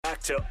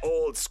back to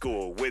Old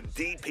School with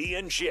DP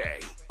and J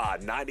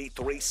on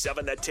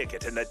 93.7 The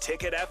Ticket and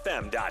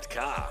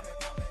theticketfm.com.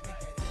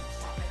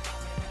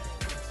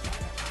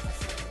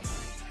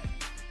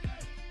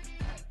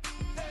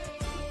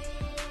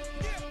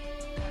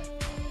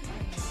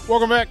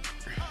 Welcome back.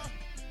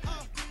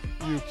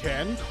 You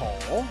can call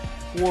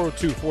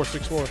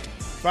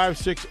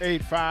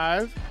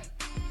 402-464-5685.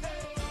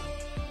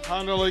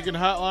 Honda Lincoln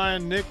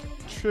Hotline, Nick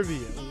Trivia.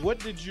 What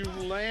did you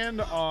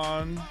land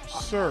on,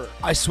 sir?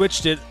 I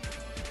switched it.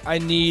 I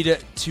need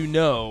to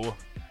know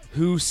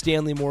who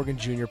Stanley Morgan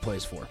Jr.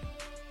 plays for.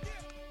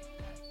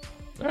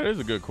 That is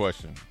a good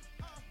question.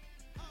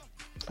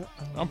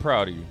 I'm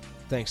proud of you.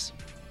 Thanks.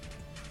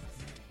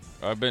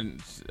 I've been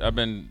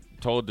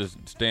told to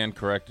stand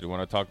corrected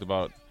when I talked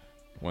about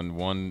when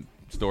one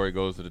story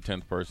goes to the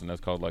 10th person.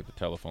 That's called like the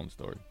telephone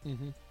story.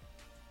 Mm-hmm.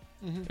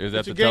 Mm-hmm. Is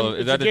that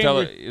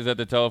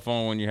the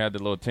telephone when you had the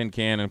little tin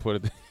can and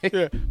put it?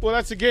 Yeah. Well,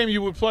 that's the game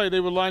you would play. They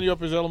would line you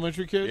up as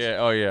elementary kids. Yeah.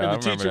 Oh yeah.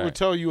 And the teacher would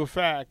tell you a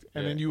fact,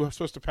 and then you were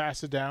supposed to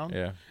pass it down.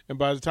 Yeah. And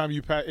by the time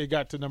it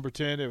got to number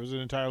 10, it was an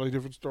entirely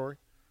different story.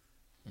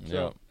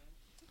 So,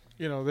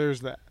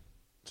 there's that.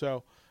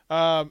 So,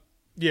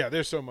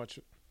 there's so much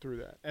through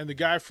that. And the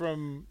guy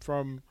from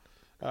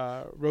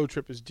Road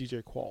Trip is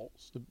DJ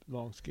Qualls, the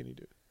long, skinny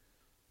dude.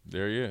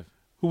 There he is.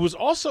 Who was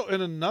also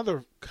in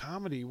another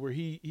comedy where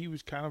he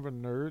was kind of a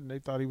nerd and they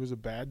thought he was a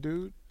bad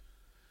dude.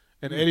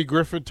 And Eddie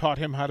Griffin taught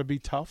him how to be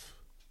tough.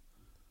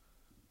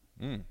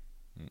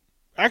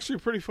 Actually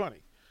pretty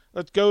funny.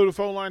 Let's go to the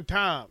phone line.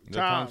 Tom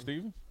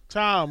Stevens?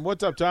 Tom,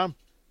 what's up, Tom?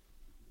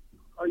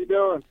 How you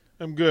doing?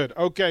 I'm good.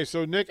 Okay,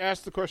 so Nick,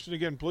 ask the question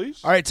again,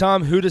 please. All right,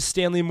 Tom, who does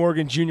Stanley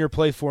Morgan Jr.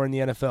 play for in the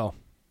NFL?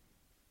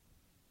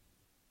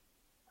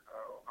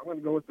 I'm going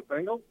to go with the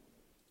Bengals.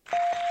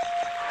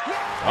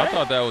 I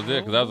thought that was it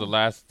because that was the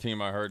last team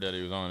I heard that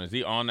he was on. Is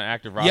he on the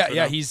active roster?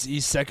 Yeah,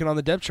 he's second on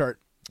the depth chart.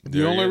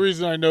 The only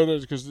reason I know that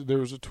is because there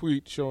was a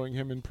tweet showing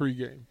him in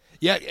pregame.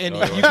 Yeah, and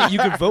you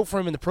can vote for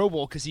him in the Pro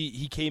Bowl because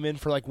he came in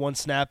for like one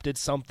snap, did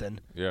something.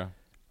 Yeah.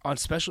 On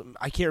special,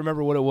 I can't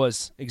remember what it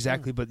was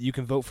exactly, but you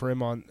can vote for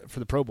him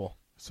for the Pro Bowl.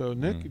 So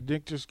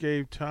Nick just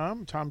gave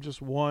Tom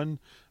just won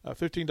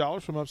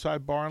 $15 from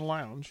Upside Bar and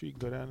Lounge. You can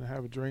go down and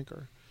have a drink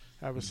or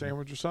have a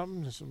sandwich or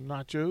something, some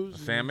nachos,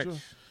 sandwich.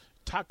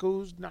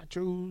 Tacos,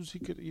 nachos.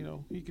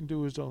 He can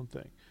do his own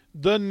thing.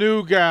 The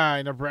New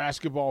Guy,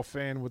 Nebraska ball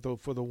fan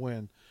for the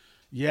win.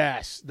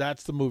 Yes,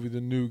 that's the movie, The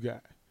New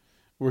Guy,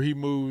 where he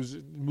moves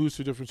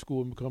to a different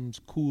school and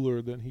becomes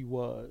cooler than he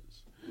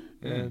was,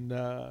 and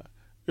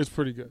it's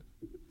pretty good,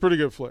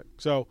 flick.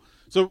 So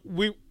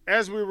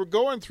as we were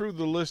going through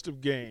the list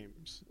of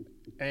games,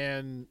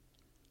 and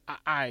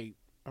I'm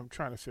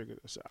trying to figure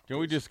this out. Can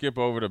we just skip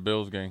over the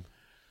Bills game?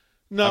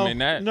 No, I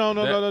mean,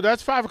 no.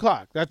 That's 5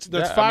 o'clock. That's 5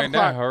 o'clock. I mean,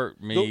 that hurt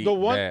me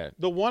bad.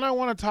 The one I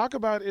want to talk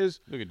about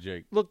is look at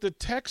Jake. Look, the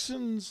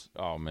Texans.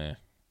 Oh man,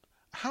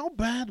 how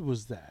bad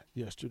was that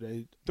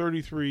yesterday?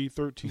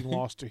 33-13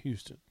 loss to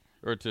Houston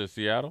or to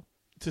Seattle.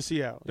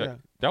 That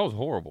was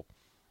horrible.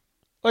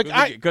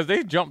 Because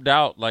they jumped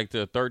out like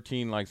to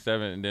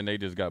 13-7, and then they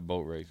just got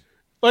boat raced.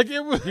 Like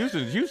it was.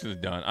 Houston's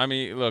done. I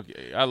mean, look,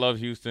 I love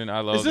Houston.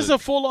 Is this a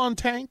full-on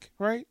tank?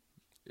 Right.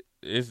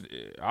 I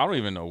don't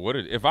even know what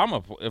it. If I'm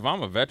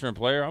a veteran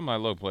player, I'm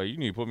like, look, player, you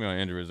need to put me on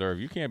injury reserve.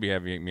 You can't be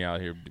having me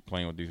out here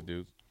playing with these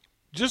dudes.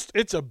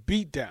 It's a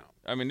beatdown.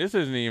 I mean, this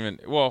isn't even.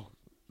 Well,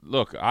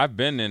 look, I've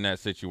been in that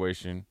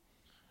situation.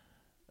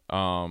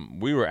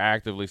 We were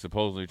actively,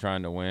 supposedly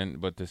trying to win,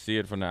 but to see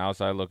it from the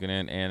outside looking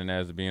in, and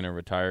as being a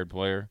retired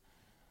player,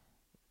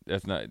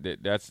 that's not.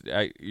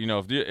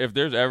 If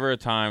there's ever a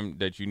time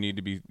that you need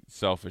to be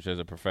selfish as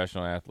a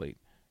professional athlete,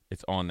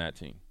 it's on that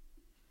team.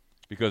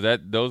 Because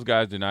those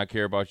guys do not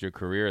care about your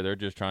career. They're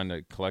just trying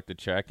to collect a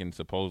check and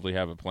supposedly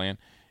have a plan.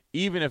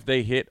 Even if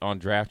they hit on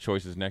draft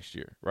choices next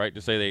year, right?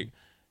 To say they,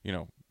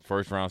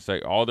 first round,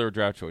 all their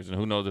draft choices. And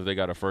who knows if they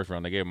got a first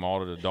round. They gave them all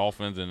to the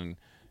Dolphins and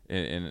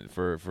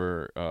for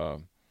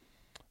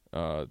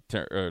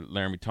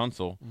Laramie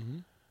Tunsil. Mm-hmm.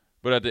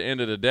 But at the end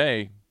of the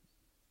day,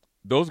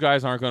 those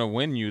guys aren't going to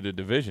win you the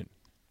division.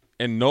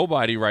 And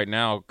nobody right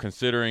now,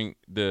 considering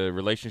the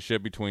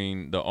relationship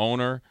between the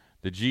owner,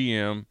 the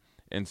GM,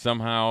 and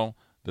somehow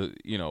the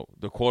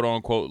quote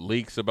unquote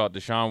leaks about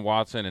Deshaun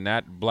Watson and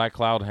that black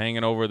cloud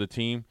hanging over the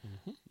team,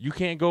 you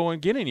can't go and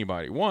get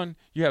anybody. One,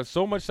 you have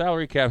so much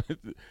salary cap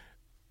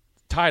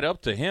tied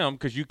up to him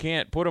because you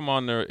can't put him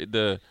on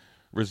the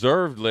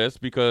reserved list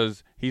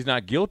because he's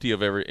not guilty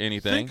of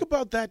anything. Think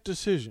about that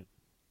decision.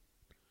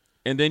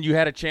 And then you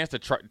had a chance to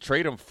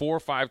trade him 4 or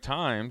 5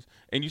 times,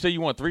 and you say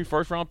you want 3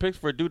 first-round picks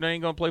for a dude that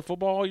ain't going to play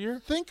football all year?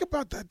 Think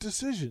about that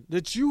decision,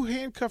 that you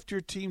handcuffed your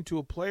team to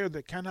a player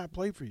that cannot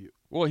play for you.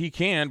 Well, he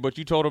can, but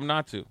you told him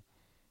not to.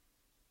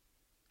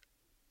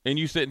 And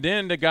you said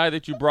then the guy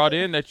that you brought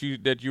in that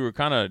you were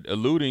kind of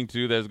alluding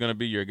to that's going to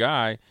be your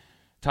guy,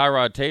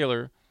 Tyrod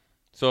Taylor.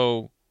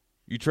 So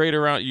you trade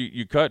around,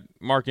 you cut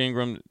Mark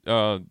Ingram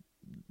Jr.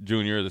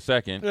 the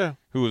second,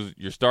 who was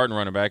your starting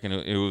running back, and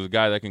it was a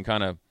guy that can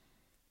kind of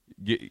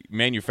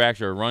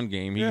manufacture a run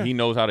game. He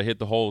knows how to hit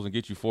the holes and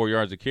get you 4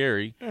 yards of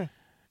carry. Yeah.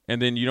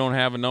 And then you don't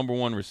have a number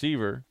one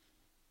receiver.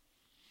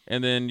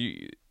 And then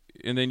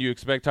you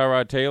expect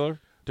Tyrod Taylor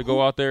to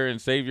go out there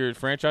and save your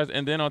franchise.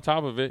 And then on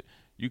top of it,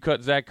 you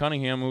cut Zach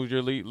Cunningham, who's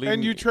your lead.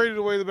 And you traded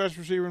away the best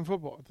receiver in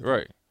football.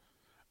 Right.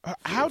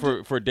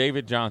 For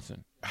David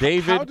Johnson.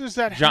 How does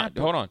that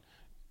happen? Hold on.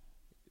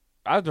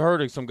 I've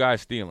heard of some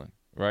guys stealing,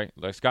 right?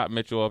 Like Scott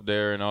Mitchell up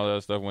there and all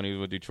that stuff when he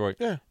was with Detroit.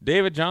 Yeah.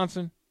 David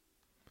Johnson,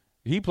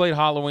 he played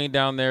Halloween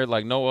down there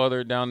like no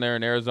other down there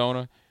in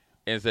Arizona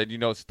and said,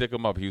 stick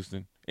him up,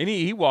 Houston. And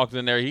he walked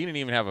in there. He didn't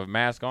even have a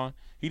mask on.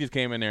 He just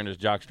came in there in his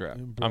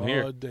jockstrap. I'm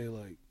here.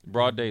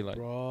 Broad daylight.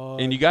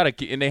 And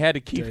they had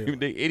to keep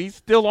him. And he's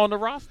still on the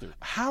roster.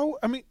 How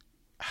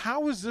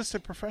is this a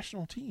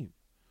professional team?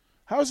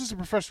 How is this a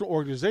professional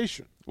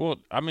organization? Well,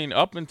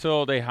 up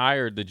until they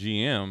hired the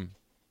GM,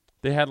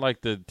 they had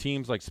like the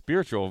team's like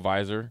spiritual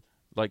advisor,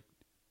 like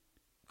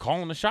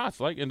calling the shots,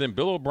 and then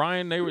Bill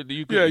O'Brien.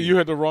 You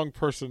had the wrong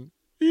person.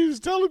 He was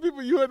telling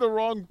people you had the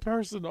wrong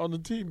person on the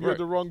team. You had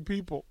the wrong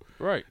people.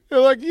 Right. They're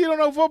like, you don't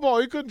know football.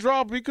 He couldn't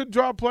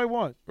drop play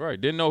one. Right.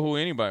 Didn't know who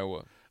anybody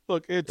was.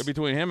 Look, it's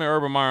between him and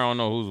Urban Meyer. I don't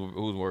know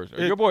who's worse.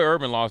 Your boy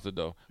Urban lost it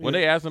though. When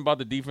they asked him about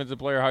the defensive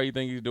player, how you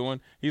think he's doing,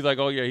 he's like,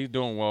 "Oh yeah, he's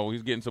doing well.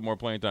 He's getting some more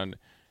playing time."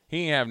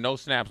 He didn't have no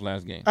snaps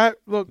last game.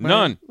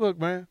 None. Look,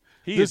 man.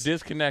 He is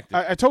disconnected.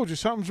 I told you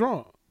something's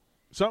wrong.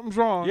 Something's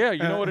wrong. Yeah,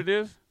 you know what it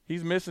is?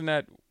 He's missing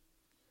that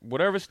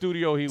whatever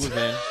studio he was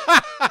in.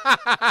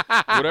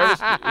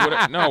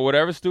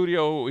 whatever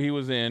studio he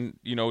was in,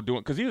 doing,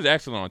 because he was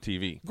excellent on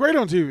TV. Great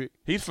on TV.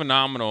 He's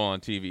phenomenal on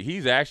TV.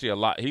 He's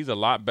actually he's a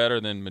lot better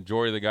than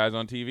majority of the guys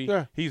on TV.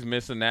 Yeah. He's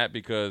missing that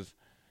because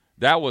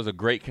that was a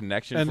great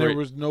connection. And there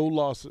was no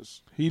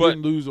losses. He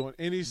didn't lose on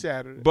any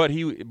Saturday. But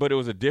it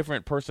was a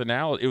different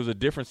personality. It was a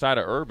different side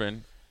of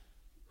Urban.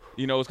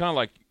 It's kind of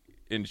like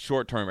in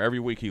short term, every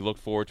week he looked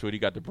forward to it. He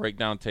got the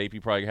breakdown tape. He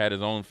probably had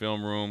his own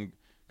film room,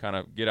 kind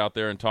of get out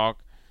there and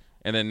talk.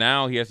 And then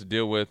now he has to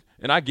deal with,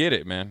 and I get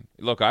it, man.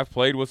 Look, I've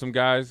played with some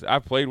guys.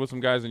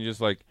 And just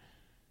like,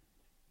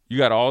 you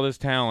got all this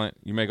talent,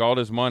 you make all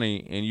this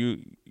money, and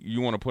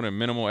you want to put in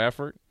minimal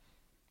effort.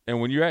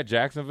 And when you're at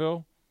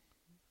Jacksonville,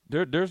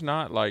 there's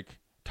not like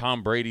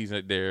Tom Brady's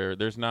there.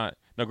 There's not.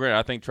 No, granted,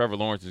 I think Trevor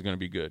Lawrence is going to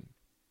be good.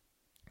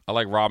 I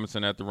like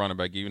Robinson at the running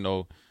back, even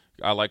though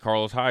I like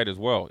Carlos Hyde as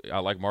well. I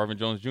like Marvin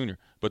Jones Jr.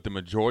 But the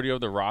majority of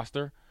the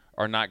roster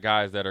are not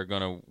guys that are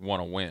going to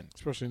want to win.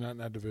 Especially not in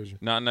that division.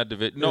 Not in that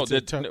division. No,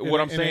 what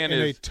I'm saying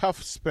is a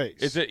tough space.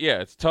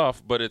 It's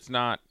tough, but it's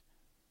not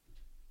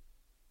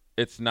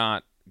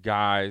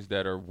guys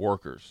that are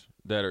workers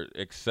that are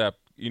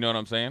you know what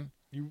I'm saying?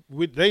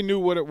 They knew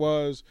what it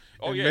was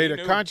and made a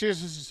knew.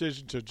 conscientious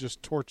decision to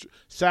just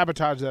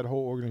sabotage that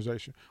whole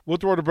organization. We'll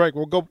throw it a break.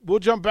 We'll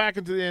jump back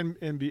into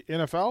the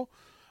NFL.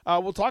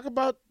 We'll talk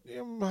about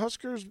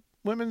Huskers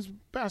women's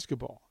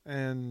basketball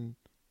and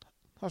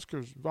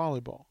Huskers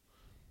volleyball.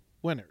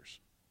 Winners.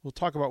 We'll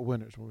talk about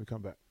winners when we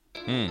come back.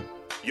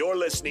 You're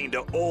listening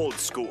to Old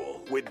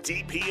School with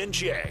DP and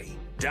J.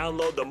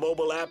 Download the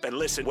mobile app and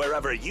listen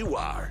wherever you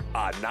are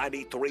on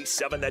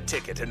 93.7 The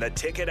Ticket and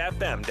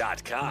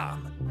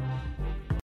theticketfm.com.